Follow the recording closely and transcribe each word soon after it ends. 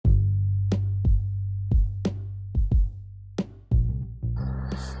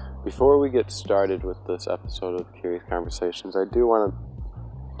Before we get started with this episode of Curious Conversations, I do want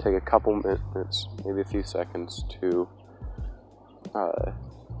to take a couple minutes, maybe a few seconds, to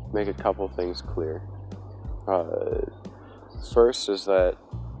make a couple things clear. First is that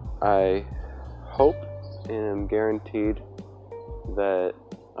I hope and am guaranteed that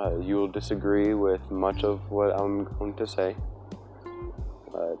you will disagree with much of what I'm going to say.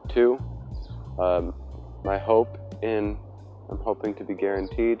 Two, my hope, and I'm hoping to be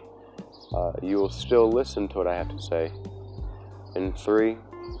guaranteed, you will still listen to what I have to say. And three,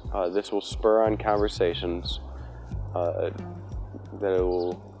 this will spur on conversations that it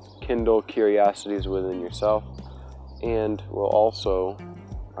will kindle curiosities within yourself and will also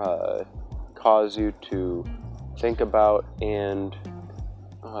cause you to think about and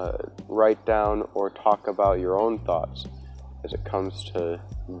write down or talk about your own thoughts as it comes to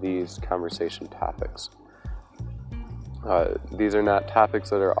these conversation topics. These are not topics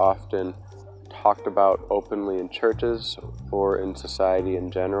that are often talked about openly in churches or in society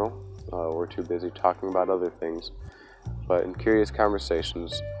in general. We're too busy talking about other things. But in Curious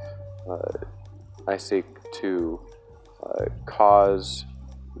Conversations, I seek to cause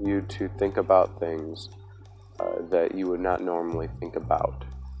you to think about things that you would not normally think about.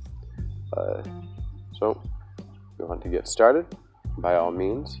 So, if you want to get started, by all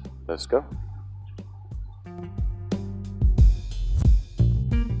means, let's go.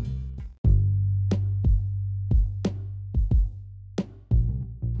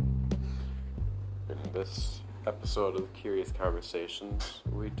 In this episode of Curious Conversations,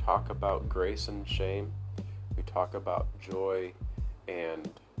 we talk about grace and shame. We talk about joy and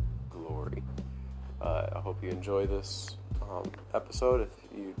glory. I hope you enjoy this episode. If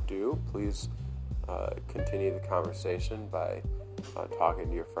you do, please continue the conversation by talking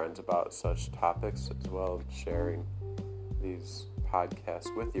to your friends about such topics, as well as sharing these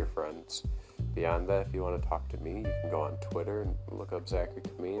podcasts with your friends. Beyond that, if you want to talk to me, you can go on Twitter and look up Zachary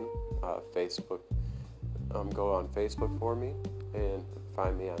Kameen. Facebook, go on Facebook for me and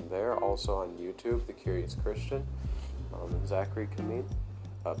find me on there. Also on YouTube, The Curious Christian, and Zachary Kameen.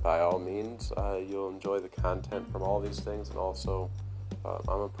 By all means, you'll enjoy the content from all these things, and also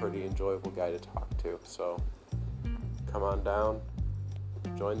I'm a pretty enjoyable guy to talk to, so come on down,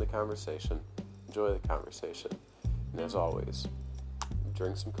 join the conversation, enjoy the conversation, and as always,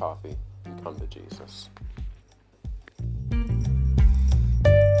 drink some coffee and come to Jesus.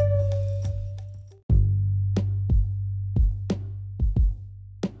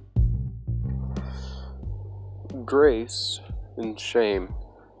 Grace and shame.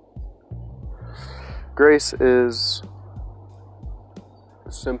 Grace is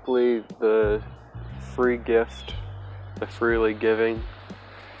simply the free gift, the freely giving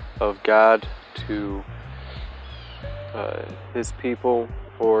of God to His people,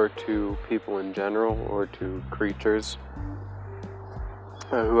 or to people in general, or to creatures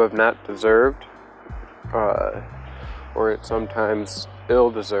who have not deserved, or it's sometimes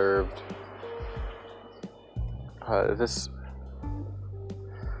ill-deserved. This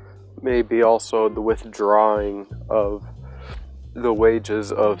may be also the withdrawing of the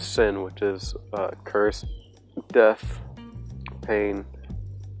wages of sin, which is curse, death, pain.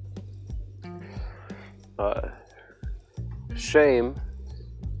 Shame.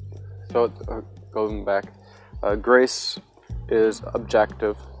 So, going back, grace is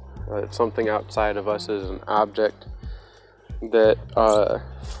objective. It's something outside of us, is an object that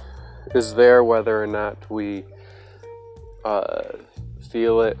is there whether or not we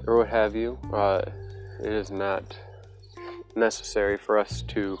feel it or what have you. It is not necessary for us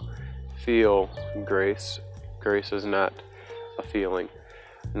to feel grace. Grace is not a feeling.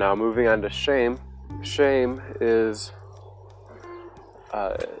 Now, moving on to shame. Shame is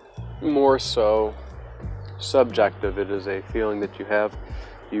more so subjective. It is a feeling that you have.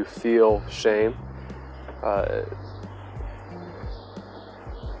 You feel shame.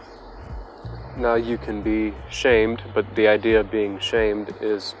 Now, you can be shamed, but the idea of being shamed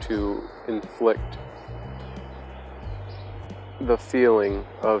is to inflict the feeling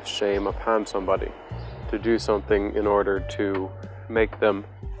of shame upon somebody, to do something in order to make them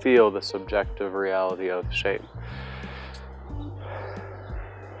feel the subjective reality of shame.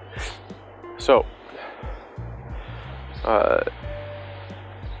 So,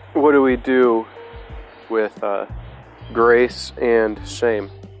 what do we do with grace and shame?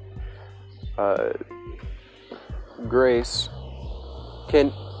 Grace,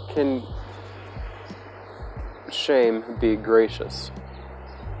 can shame be gracious?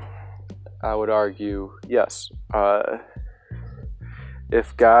 I would argue yes.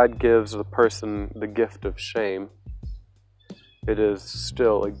 If God gives the person the gift of shame, it is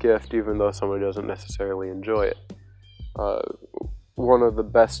still a gift, even though somebody doesn't necessarily enjoy it. One of the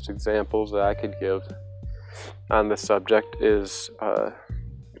best examples that I could give on this subject is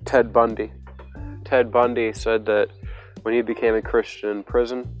Ted Bundy. Ted Bundy said that when he became a Christian in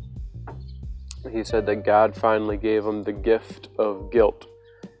prison, he said that God finally gave him the gift of guilt,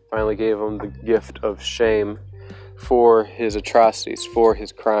 finally gave him the gift of shame for his atrocities, for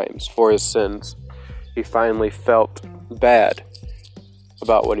his crimes, for his sins. He finally felt bad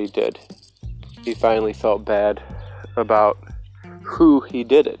about what he did. He finally felt bad about who he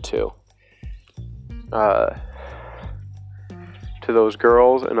did it to. To those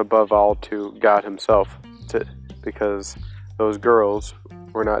girls, and above all to God himself, because those girls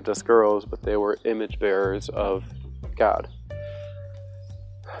were not just girls, but they were image bearers of God.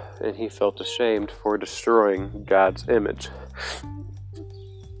 And he felt ashamed for destroying God's image.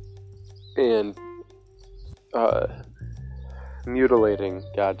 And mutilating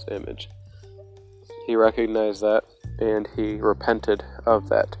God's image. He recognized that, and he repented of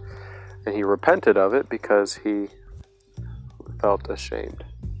that. And he repented of it because he felt ashamed.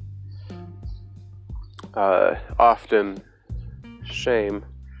 Often, shame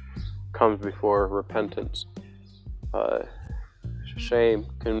comes before repentance. Shame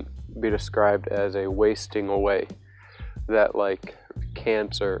can be described as a wasting away, that like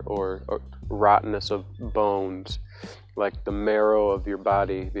cancer or rottenness of bones, like the marrow of your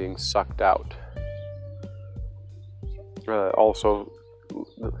body being sucked out. Also,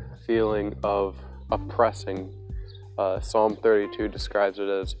 the feeling of oppressing. Psalm 32 describes it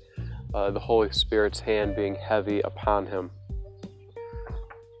as the Holy Spirit's hand being heavy upon him,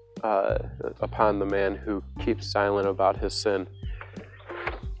 upon the man who keeps silent about his sin.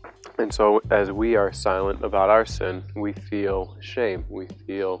 And so as we are silent about our sin, we feel shame, we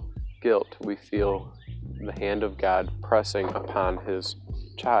feel guilt, we feel the hand of God pressing upon his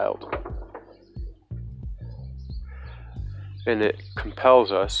child. And it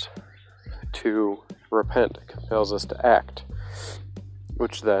compels us to repent, it compels us to act,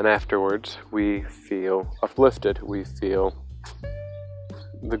 which then afterwards we feel uplifted, we feel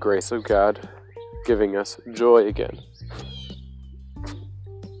the grace of God giving us joy again.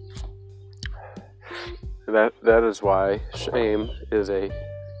 That is why shame is a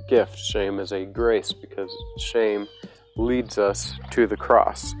gift, shame is a grace, because shame leads us to the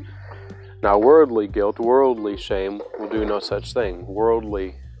cross. Now, worldly guilt, worldly shame will do no such thing.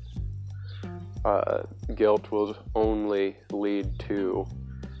 Worldly guilt will only lead to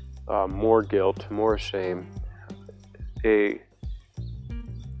more guilt, more shame, a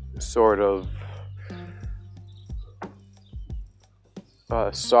sort of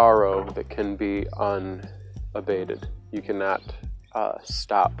sorrow that can be unabated. You cannot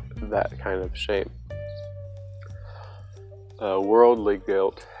stop that kind of shame. Worldly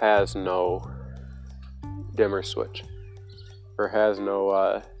guilt has no dimmer switch, or has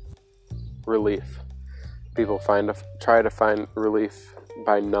no relief. People try to find relief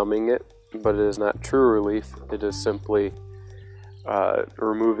by numbing it, but it is not true relief. It is simply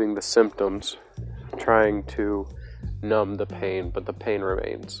removing the symptoms, trying to numb the pain, but the pain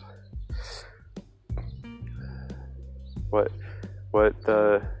remains. What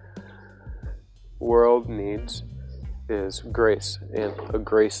the world needs is grace, and a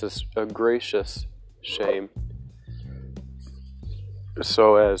gracious shame,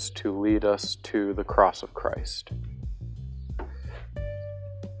 so as to lead us to the cross of Christ.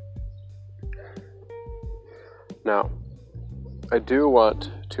 Now, I do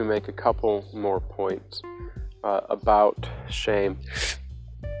want to make a couple more points about shame.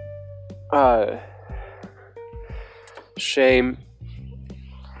 Shame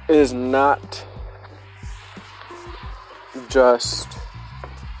is not just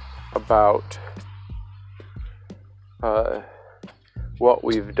about what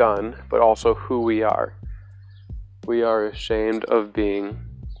we've done, but also who we are. We are ashamed of being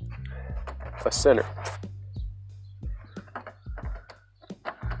a sinner.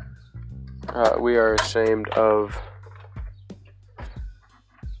 We are ashamed of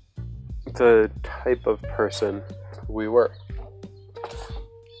the type of person we were.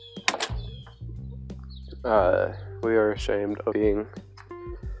 We are ashamed of being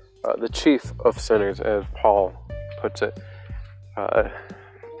the chief of sinners, as Paul puts it.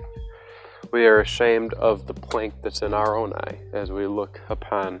 We are ashamed of the plank that's in our own eye, as we look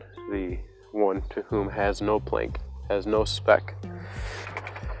upon the one to whom has no plank, has no speck.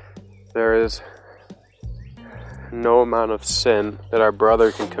 There is no amount of sin that our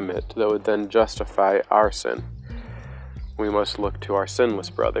brother can commit that would then justify our sin. We must look to our sinless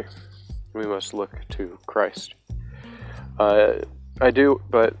brother. We must look to Christ. I do,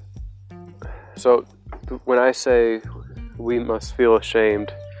 but so when I say we must feel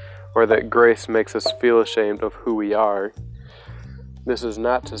ashamed, or that grace makes us feel ashamed of who we are, this is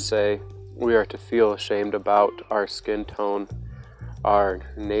not to say we are to feel ashamed about our skin tone, our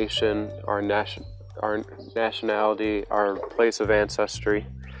nation, our nationality, our place of ancestry.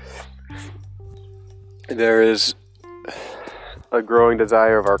 There is a growing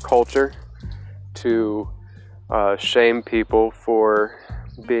desire of our culture to shame people for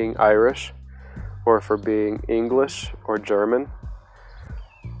being Irish, or for being English or German,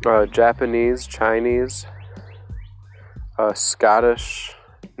 Japanese, Chinese, Scottish,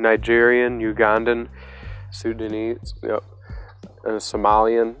 Nigerian, Ugandan, Sudanese,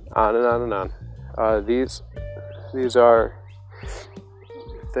 Somalian, on and on and on. These are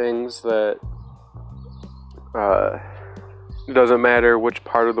things that it doesn't matter which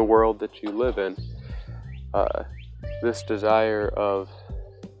part of the world that you live in. This desire of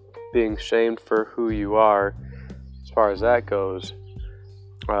being shamed for who you are, as far as that goes,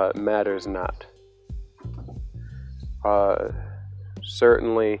 matters not.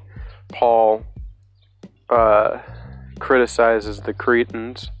 Certainly, Paul criticizes the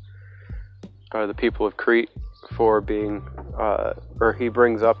Cretans, the people of Crete, for being, or he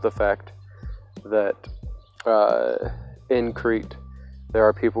brings up the fact that in Crete there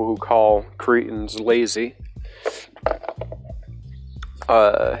are people who call Cretans lazy.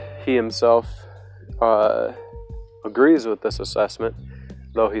 He himself agrees with this assessment,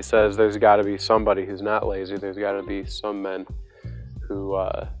 though he says there's got to be somebody who's not lazy. There's got to be some men who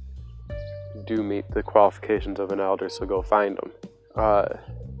do meet the qualifications of an elder, so go find them.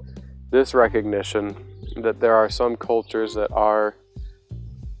 This recognition that there are some cultures that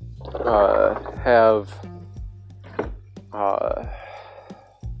have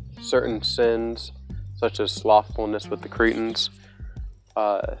certain sins, such as slothfulness with the Cretans,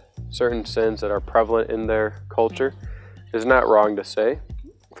 certain sins that are prevalent in their culture, is not wrong to say,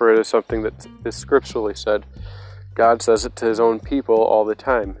 for it is something that is scripturally said. God says it to his own people all the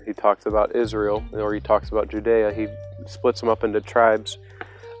time. He talks about Israel, or he talks about Judea. He splits them up into tribes,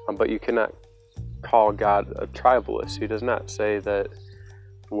 but you cannot call God a tribalist. He does not say that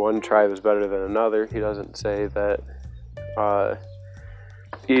one tribe is better than another. He doesn't say that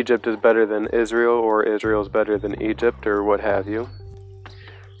Egypt is better than Israel, or Israel is better than Egypt, or what have you.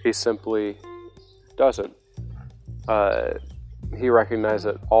 He simply doesn't. He recognized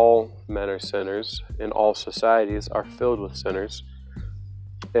that all men are sinners, and all societies are filled with sinners,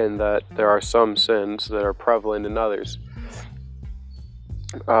 and that there are some sins that are prevalent in others.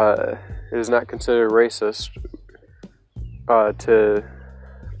 It is not considered racist to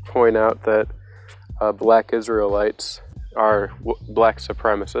point out that black Israelites are black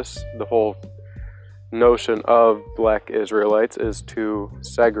supremacists. The whole notion of black Israelites is to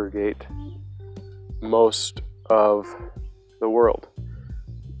segregate most of the world.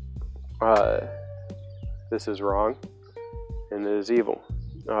 This is wrong, and it is evil,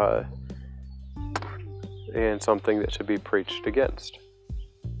 and something that should be preached against.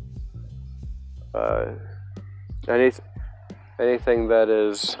 Anything that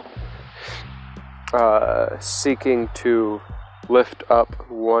is seeking to lift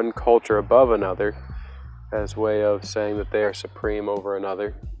up one culture above another as way of saying that they are supreme over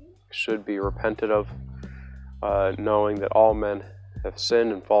another should be repented of, knowing that all men have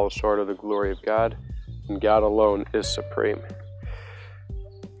sinned and fall short of the glory of God, and God alone is supreme.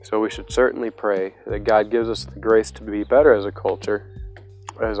 So we should certainly pray that God gives us the grace to be better as a culture,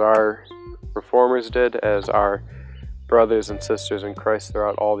 as our reformers did, as our brothers and sisters in Christ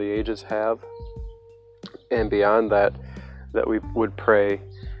throughout all the ages have. And beyond that, that we would pray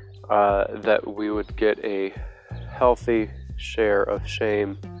that we would get a healthy share of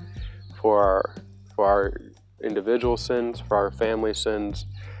shame for our individual sins, for our family sins,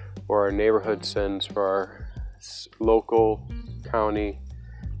 for our neighborhood sins, for our local, county,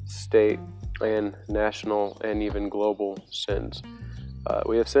 state, and national, and even global sins.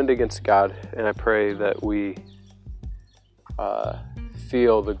 We have sinned against God, and I pray that we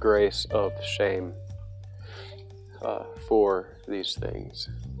feel the grace of shame for these things.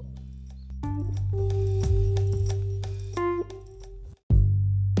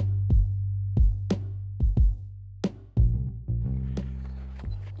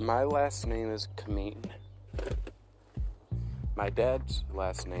 My last name is Kameen. My dad's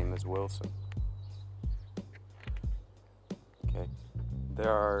last name is Wilson. Okay.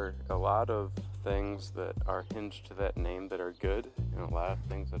 There are a lot of things that are hinged to that name that are good, and a lot of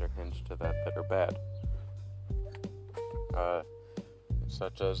things that are hinged to that are bad.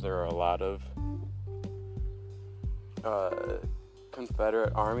 Such as there are a lot of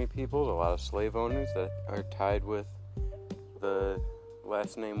Confederate Army peoples, a lot of slave owners that are tied with the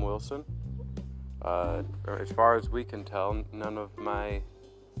last name Wilson. As far as we can tell, none of my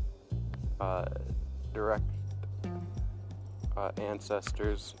direct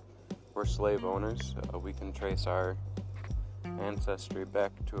ancestors were slave owners. We can trace our ancestry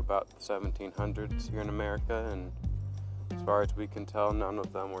back to about the 1700s here in America, and as far as we can tell, none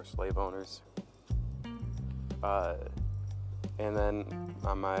of them were slave owners. And then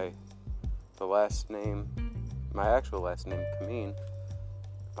on my actual last name, Kameen,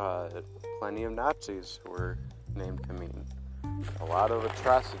 plenty of Nazis were named Kameen. A lot of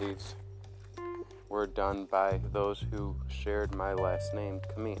atrocities were done by those who shared my last name,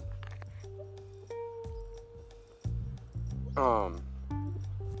 Kameen.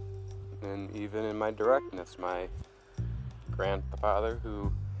 And even in my directness, my grandfather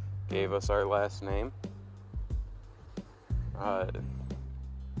who gave us our last name,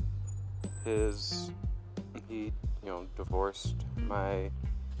 he divorced my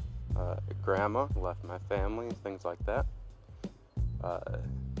grandma, left my family, things like that.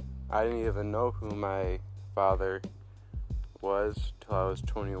 I didn't even know who my father was till I was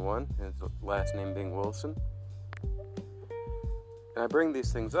 21, his last name being Wilson. And I bring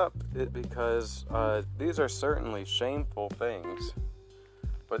these things up because these are certainly shameful things,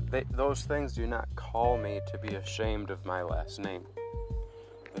 but those things do not call me to be ashamed of my last name.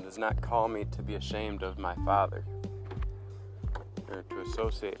 It does not call me to be ashamed of my father, or to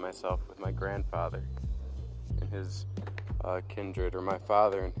associate myself with my grandfather and his kindred, or my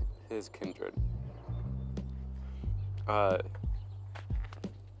father and his kindred.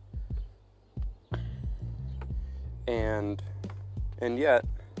 And yet,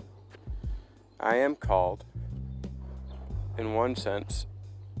 I am called, in one sense,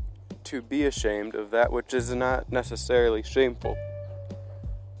 to be ashamed of that which is not necessarily shameful.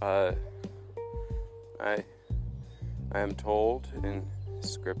 I am told in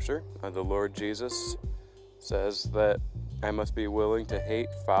Scripture, the Lord Jesus says that I must be willing to hate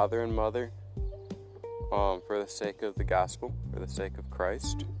father and mother for the sake of the gospel, for the sake of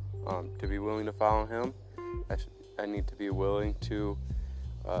Christ. To be willing to follow Him, I need to be willing to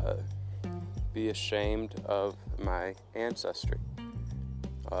be ashamed of my ancestry,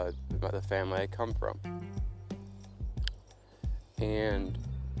 the family I come from. And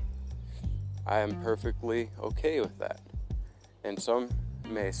I am perfectly okay with that. And some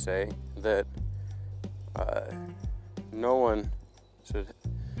may say that no one should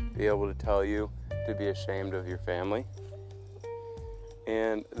be able to tell you to be ashamed of your family.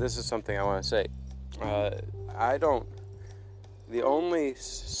 And this is something I want to say. The only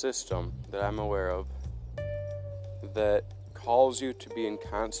system that I'm aware of that calls you to be in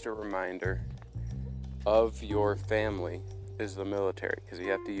constant reminder of your family is the military, because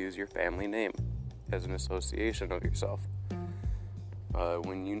you have to use your family name as an association of yourself.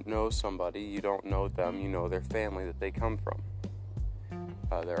 When you know somebody, you don't know them, you know their family that they come from.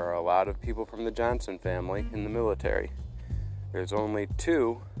 There are a lot of people from the Johnson family in the military. There's only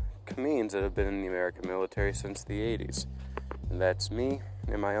 2 Kameens that have been in the American military since the 80s, and that's me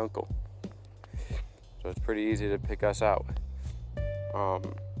and my uncle. So it's pretty easy to pick us out.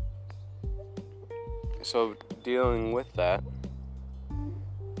 So dealing with that,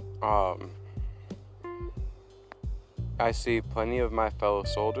 I see plenty of my fellow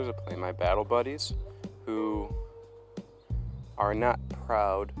soldiers, plenty of my battle buddies, who are not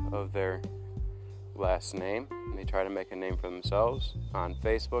proud of their last name. They try to make a name for themselves. On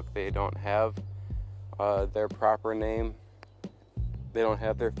Facebook, they don't have their proper name. They don't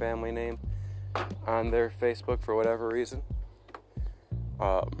have their family name on their Facebook for whatever reason.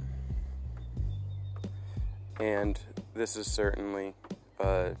 And this is certainly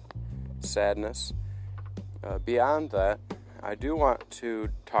sadness. Beyond that, I do want to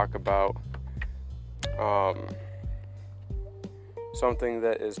talk about something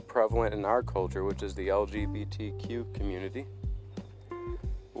that is prevalent in our culture, which is the LGBTQ community,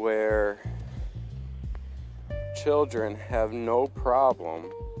 where children have no problem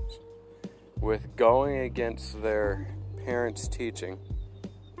with going against their parents' teaching.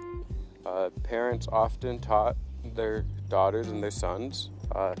 Parents often taught their daughters and their sons,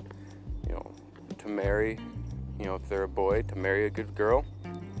 to marry, if they're a boy, to marry a good girl.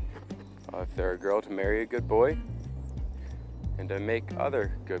 If they're a girl, to marry a good boy. And to make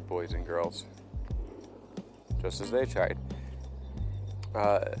other good boys and girls, just as they tried.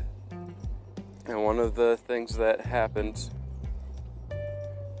 And one of the things that happens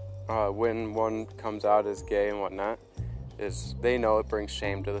when one comes out as gay and whatnot is they know it brings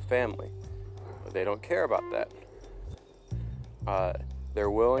shame to the family. But they don't care about that.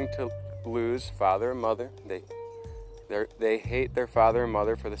 They're willing to lose father and mother. They hate their father and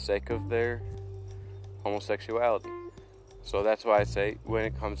mother for the sake of their homosexuality. So that's why I say, when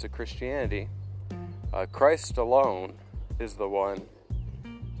it comes to Christianity, Christ alone is the one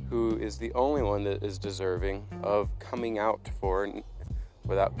who is the only one that is deserving of coming out for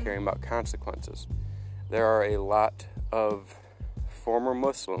without caring about consequences. There are a lot of former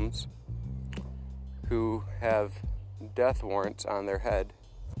Muslims who have death warrants on their head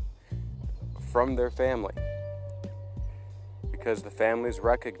from their family, because the families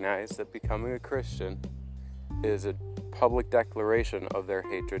recognize that becoming a Christian is a public declaration of their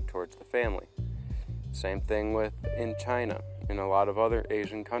hatred towards the family. Same thing in China, in a lot of other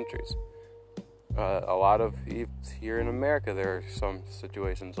Asian countries. A lot of, here in America, there are some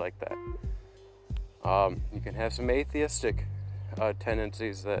situations like that. You can have some atheistic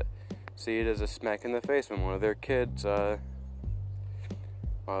tendencies that see it as a smack in the face when one of their kids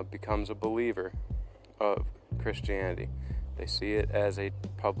becomes a believer of Christianity. They see it as a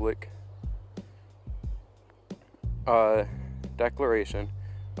public declaration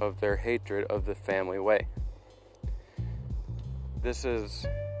of their hatred of the family way. This is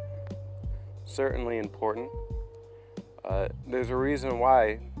certainly important. There's a reason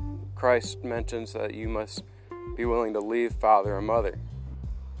why Christ mentions that you must be willing to leave father and mother.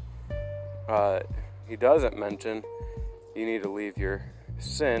 He doesn't mention you need to leave your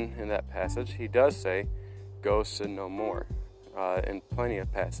sin in that passage. He does say, go sin no more, in plenty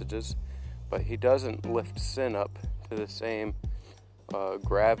of passages, but he doesn't lift sin up to the same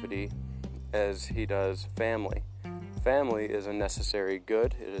gravity as he does family. Family is a necessary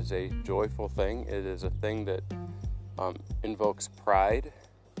good. It is a joyful thing. It is a thing that invokes pride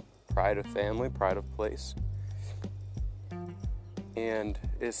of family, pride of place, and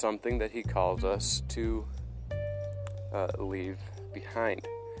is something that he calls us to leave behind.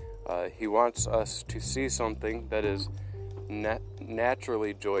 He wants us to see something that is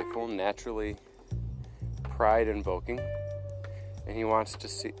naturally joyful, naturally pride-invoking, and he wants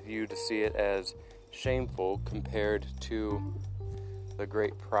you to see it as shameful compared to the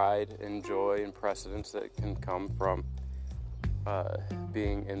great pride and joy and precedence that can come from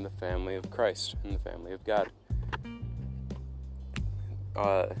being in the family of Christ, in the family of God.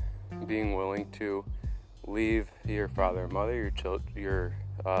 Being willing to leave your father and mother, your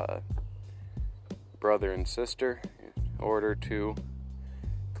brother and sister, in order to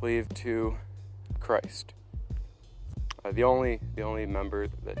cleave to Christ. The only member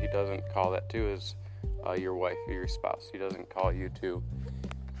that he doesn't call that to is your wife or your spouse. He doesn't call you to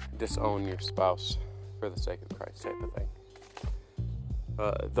disown your spouse for the sake of Christ, type of thing.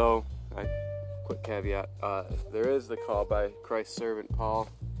 Though, quick caveat, there is the call by Christ's servant Paul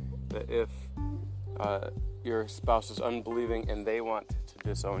that if your spouse is unbelieving and they want to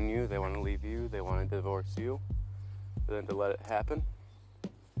disown you, they want to leave you, they want to divorce you, then to let it happen,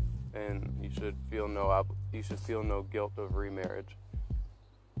 and you should feel no guilt of remarriage.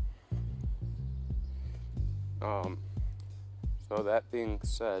 So that being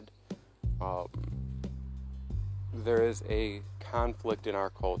said, there is a conflict in our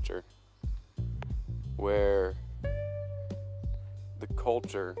culture where the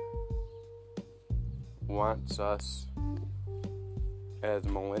culture wants us as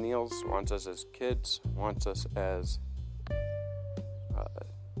millennials, wants us as kids, wants us as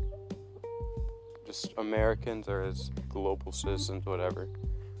just Americans or as global citizens, whatever,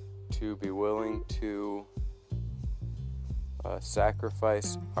 to be willing to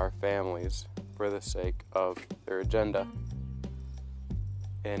sacrifice our families for the sake of their agenda.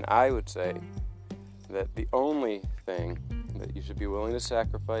 And I would say that the only thing that you should be willing to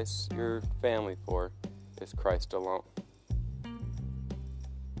sacrifice your family for is Christ alone.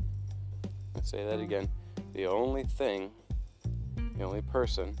 I'll say that again. The only thing, the only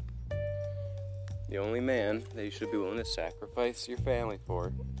person, the only man that you should be willing to sacrifice your family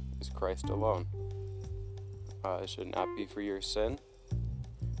for is Christ alone. It should not be for your sin.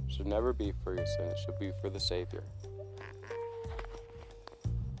 It should never be for your sin. It should be for the Savior.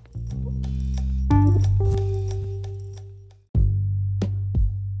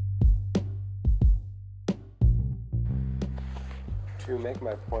 To make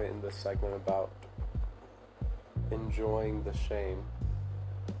my point in this segment about enjoying the shame,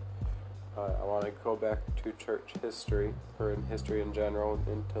 I want to go back to church history, or in history in general,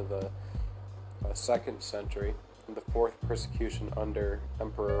 into the 2nd century, the 4th persecution under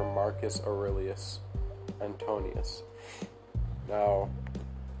Emperor Marcus Aurelius Antonius. Now,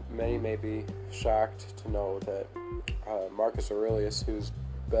 many may be shocked to know that Marcus Aurelius, who's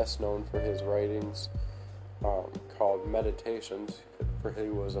best known for his writings called Meditations, for he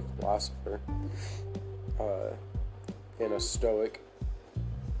was a philosopher and a Stoic.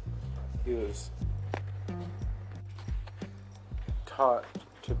 He was taught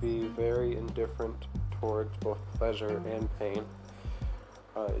to be very indifferent towards both pleasure and pain.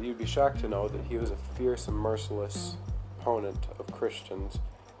 You'd be shocked to know that he was a fierce and merciless opponent of Christians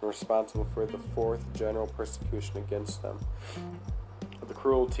and responsible for the fourth general persecution against them. The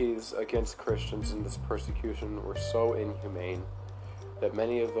cruelties against Christians in this persecution were so inhumane that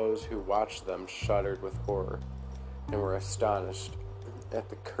many of those who watched them shuddered with horror and were astonished at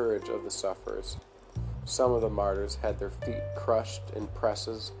the courage of the sufferers. Some of the martyrs had their feet crushed in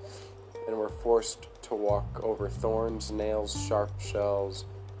presses and were forced to walk over thorns, nails, sharp shells,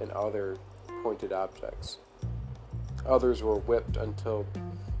 and other pointed objects. Others were whipped until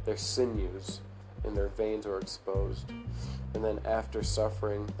their sinews and their veins were exposed, and then after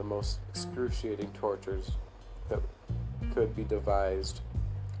suffering the most excruciating tortures that could be devised,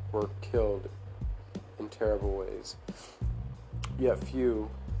 were killed in terrible ways. Yet few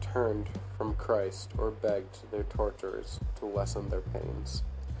turned from Christ or begged their torturers to lessen their pains.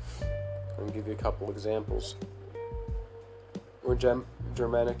 I'll give you a couple examples. Where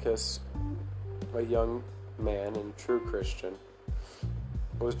Germanicus, a young man and true Christian,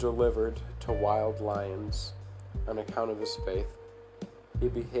 was delivered to wild lions on account of his faith, he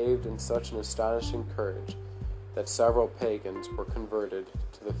behaved in such an astonishing courage that several pagans were converted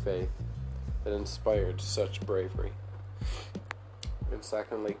to the faith that inspired such bravery. And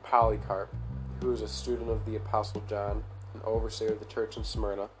secondly, Polycarp, who was a student of the Apostle John, an overseer of the church in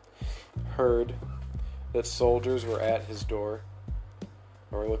Smyrna, heard that soldiers were at his door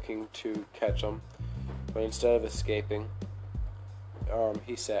or looking to catch him, but instead of escaping,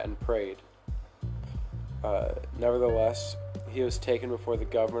 he sat and prayed. Nevertheless, he was taken before the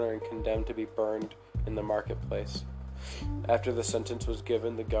governor and condemned to be burned in the marketplace. After the sentence was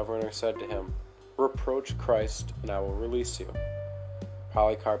given, the governor said to him, "Reproach Christ, and I will release you."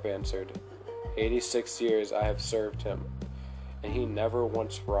 Polycarp answered, 86 years I have served him, and he never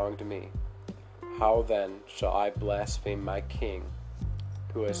once wronged me. How then shall I blaspheme my king,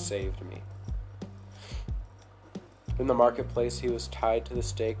 who has saved me?" In the marketplace he was tied to the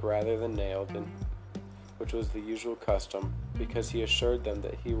stake rather than nailed, which was the usual custom, because he assured them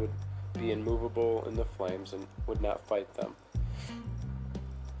that he would be immovable in the flames and would not fight them.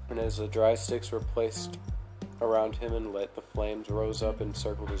 And as the dry sticks were placed around him and lit, the flames rose up and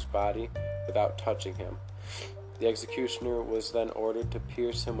encircled his body without touching him. The executioner was then ordered to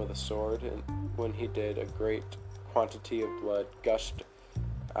pierce him with a sword, and when he did, a great quantity of blood gushed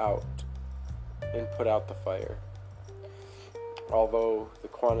out and put out the fire. Although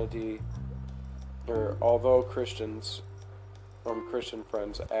Christian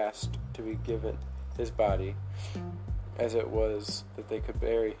friends asked to be given his body, as it was that they could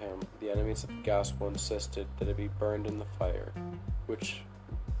bury him, the enemies of the gospel insisted that it be burned in the fire, which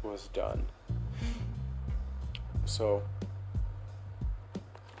was done. So,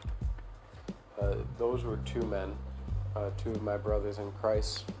 those were two men, two of my brothers in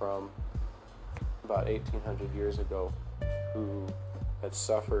Christ from about 1800 years ago, who had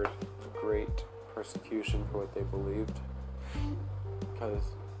suffered great persecution for what they believed,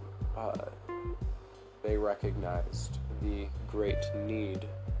 because they recognized the great need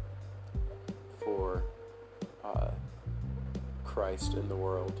for Christ in the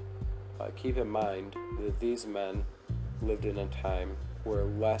world. Keep in mind that these men lived in a time where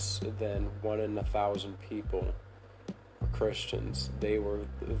less than 1 in 1,000 people were Christians. They were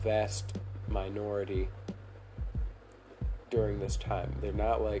the vast minority during this time. They're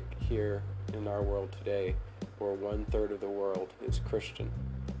not like here in our world today, where 1/3 of the world is Christian.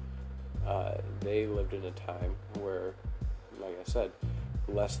 They lived in a time where, like I said,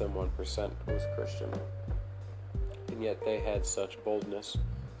 less than 1% was Christian. And yet they had such boldness,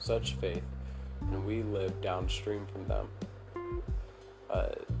 such faith, and we lived downstream from them.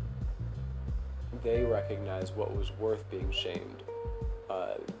 They recognized what was worth being shamed,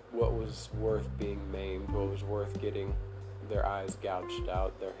 what was worth being maimed, what was worth getting their eyes gouged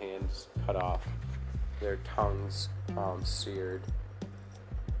out, their hands cut off, their tongues seared,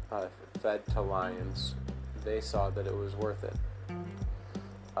 fed to lions. They saw that it was worth it.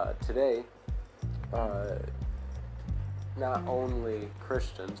 Today, not only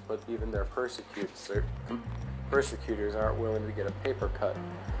Christians, but even their persecutors aren't willing to get a paper cut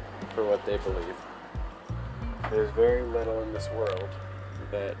for what they believe. There's very little in this world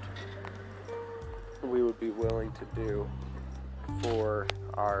that we would be willing to do for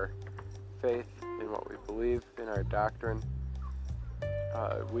our faith in what we believe in our doctrine.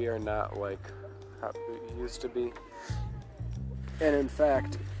 We are not like how it used to be. And in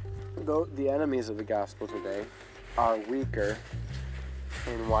fact, though the enemies of the gospel today are weaker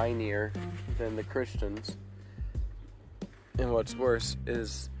and whinier than the Christians. And what's worse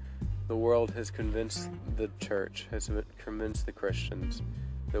is the world has convinced the church, has convinced the Christians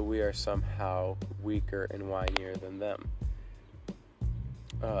that we are somehow weaker and whinier than them.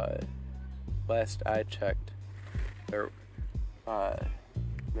 Last I checked, there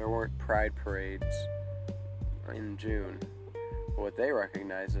weren't pride parades in June. What they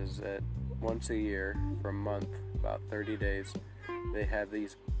recognize is that once a year, for a month, about 30 days, they have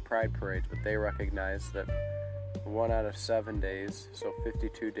these pride parades, but they recognize that 1 out of 7 days, so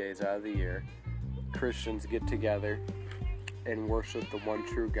 52 days out of the year, Christians get together and worship the one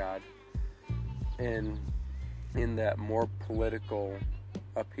true God. And in that more political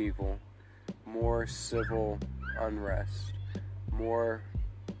upheaval, more civil unrest, more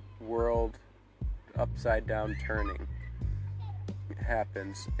world upside down turning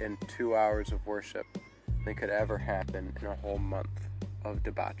happens in 2 hours of worship than could ever happen in a whole month of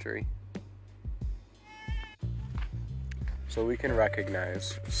debauchery. So we can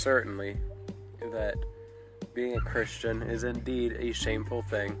recognize, certainly, that being a Christian is indeed a shameful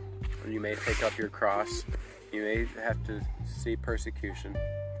thing. You may take up your cross. You may have to see persecution.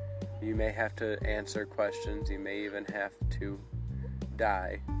 You may have to answer questions. You may even have to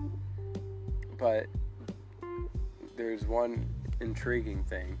die. But there's one intriguing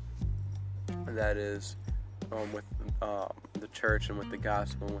thing that is with the church and with the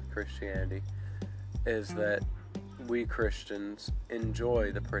gospel and with Christianity, is that we Christians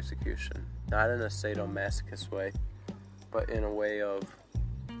enjoy the persecution, not in a sadomasochist way, but in a way of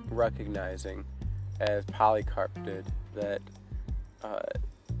recognizing, as Polycarp did, that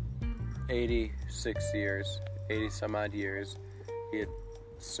 80 some odd years, he had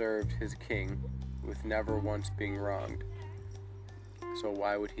served his king with never once being wronged. So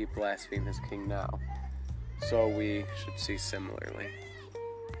why would he blaspheme his king now? So we should see similarly.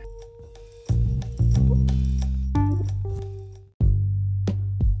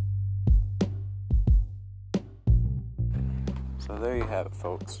 So there you have it,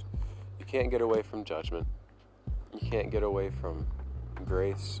 folks. You can't get away from judgment. You can't get away from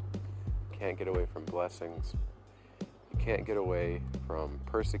grace. You can't get away from blessings. You can't get away from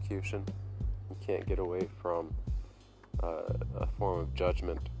persecution. You can't get away from a form of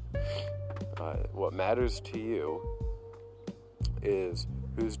judgment. What matters to you is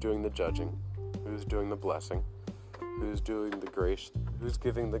who's doing the judging, who's doing the blessing, who's doing the grace, who's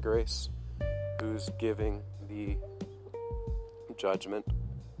giving the grace, who's giving the judgment.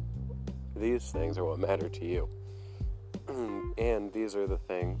 These things are what matter to you. And these are the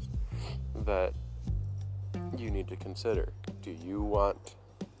things that you need to consider. Do you want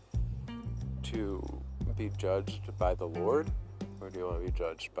to be judged by the Lord, or do you want to be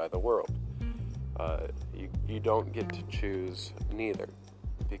judged by the world? You don't get to choose neither,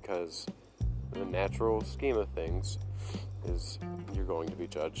 because the natural scheme of things is you're going to be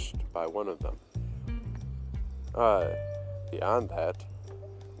judged by one of them. Beyond that,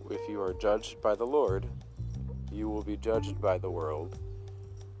 if you are judged by the Lord, you will be judged by the world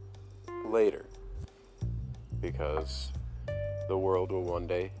later, because the world will one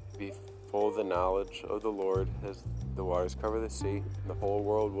day be full of the knowledge of the Lord as the waters cover the sea, and the whole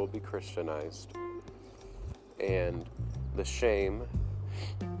world will be Christianized. And the shame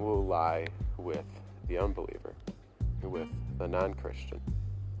will lie with the unbeliever, with the non-Christian.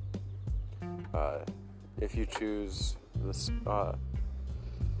 If you choose this,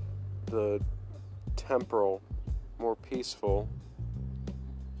 the temporal, more peaceful,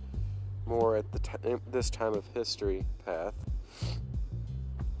 more at this time of history path,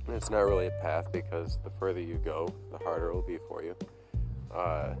 and it's not really a path, because the further you go, the harder it will be for you.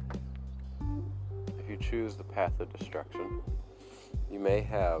 If you choose the path of destruction, you may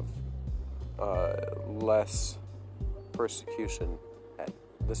have less persecution at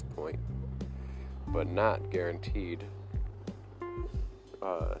this point, but not guaranteed,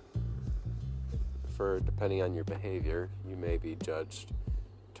 for depending on your behavior. You may be judged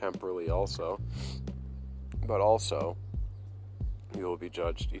temporally also, but also you will be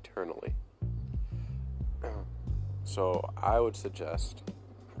judged eternally. So I would suggest,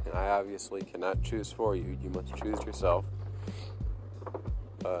 and I obviously cannot choose for you, you must choose yourself.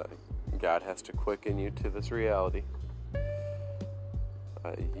 God has to quicken you to this reality.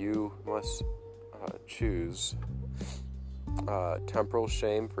 You must choose temporal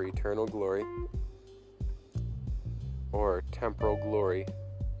shame for eternal glory, or temporal glory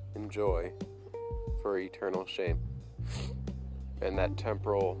and joy for eternal shame. And that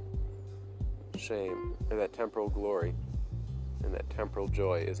temporal shame or that temporal glory and that temporal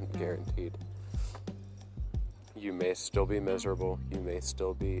joy isn't guaranteed. You may still be miserable, you may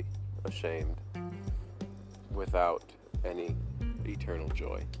still be ashamed without any eternal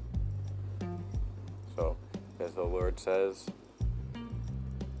joy. So, as the Lord says,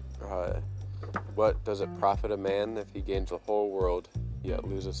 what does it profit a man if he gains the whole world yet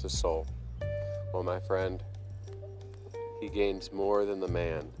loses his soul? Well, my friend, he gains more than the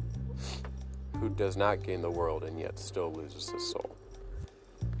man who does not gain the world and yet still loses his soul.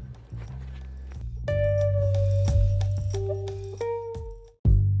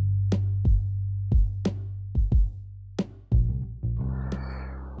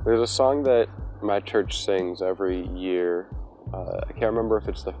 There's a song that my church sings every year. I can't remember if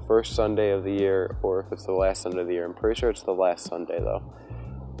it's the first Sunday of the year or if it's the last Sunday of the year. I'm pretty sure it's the last Sunday, though,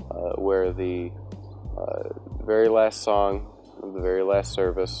 where the very last song of the very last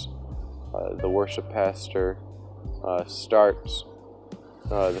service, the worship pastor starts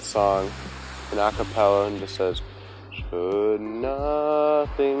the song in a cappella and just says, "Should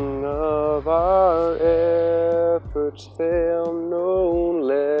nothing of our efforts fail, no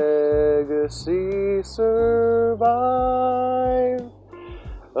legacy survive,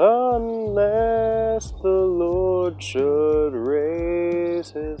 unless the Lord should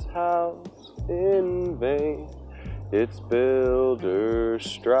raise his house in vain, its builders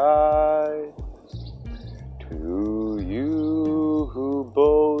strive. To you who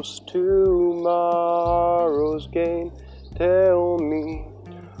boast tomorrow's gain, tell me,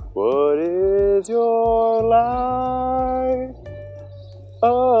 what is your life?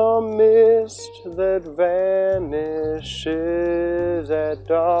 A mist that vanishes at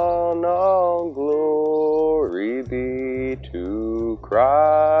dawn. All glory be to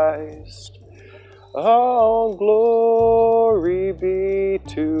Christ. All glory be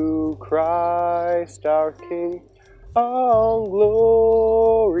to Christ our King. All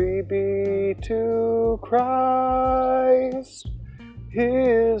glory be to Christ.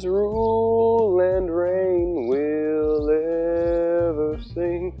 His rule and reign will ever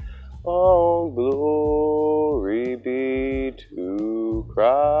sing. All glory be to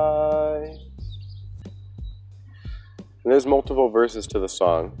Christ. And there's multiple verses to the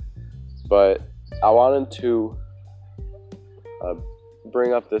song, but I wanted to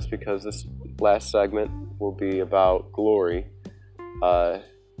bring up this because this last segment will be about glory,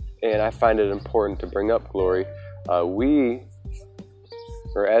 and I find it important to bring up glory.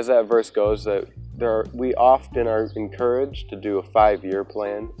 As that verse goes, we often are encouraged to do a 5-year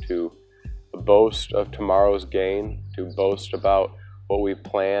plan, to boast of tomorrow's gain, to boast about what we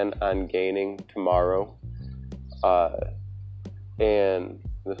plan on gaining tomorrow. And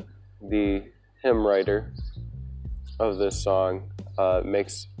the hymn writer of this song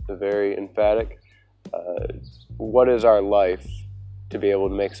makes a very emphatic, what is our life to be able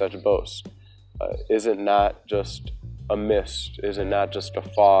to make such a boast? Is it not just a mist? Is it not just a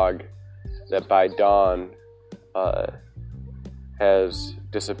fog that by dawn has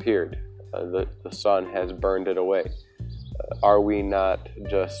disappeared? The sun has burned it away. Are we not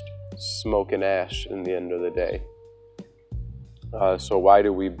just smoke and ash in the end of the day? So why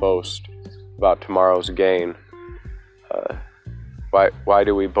do we boast about tomorrow's gain? Why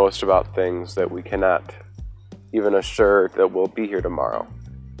do we boast about things that we cannot even assure that we'll be here tomorrow?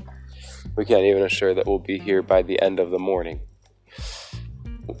 We can't even assure that we'll be here by the end of the morning.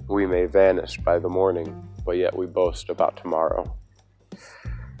 We may vanish by the morning, but yet we boast about tomorrow.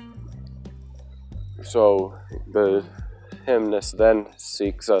 So the hymnist then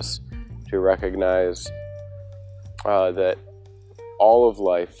seeks us to recognize that all of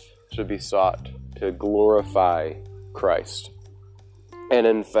life should be sought to glorify Christ. And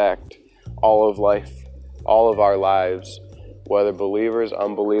in fact, all of life, all of our lives, whether believers,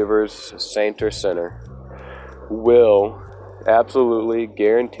 unbelievers, saint or sinner, will absolutely,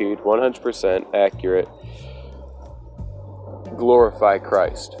 guaranteed, 100% accurate, glorify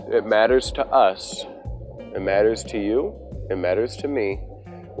Christ. It matters to us, it matters to you, it matters to me,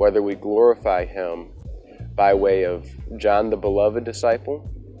 whether we glorify Him by way of John the beloved disciple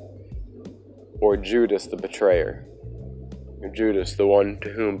or Judas the betrayer. Judas, the one to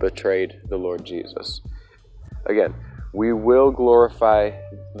whom betrayed the Lord Jesus. Again, we will glorify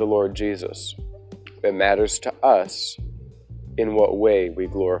the Lord Jesus. It matters to us in what way we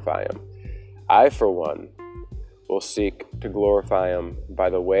glorify Him. I, for one, will seek to glorify Him by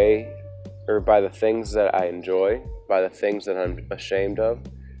the way, or by the things that I enjoy, by the things that I'm ashamed of,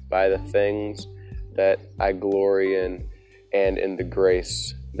 by the things that I glory in, and in the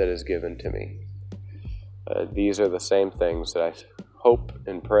grace that is given to me. These are the same things that I hope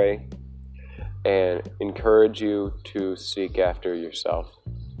and pray and encourage you to seek after yourself.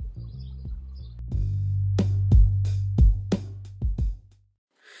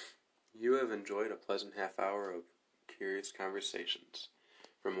 You have enjoyed a pleasant half hour of Curious Conversations.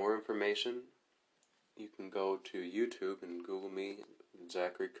 For more information, you can go to YouTube and Google me,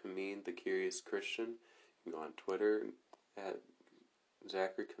 Zachary Kameen, the Curious Christian. You can go on Twitter at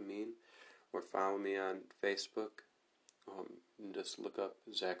Zachary Kameen, or follow me on Facebook. And just look up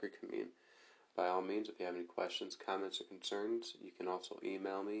Zachary Kameen. By all means, if you have any questions, comments, or concerns, you can also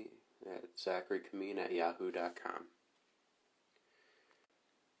email me at zacharykameen@yahoo.com.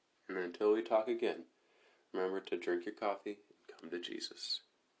 And until we talk again, remember to drink your coffee and come to Jesus.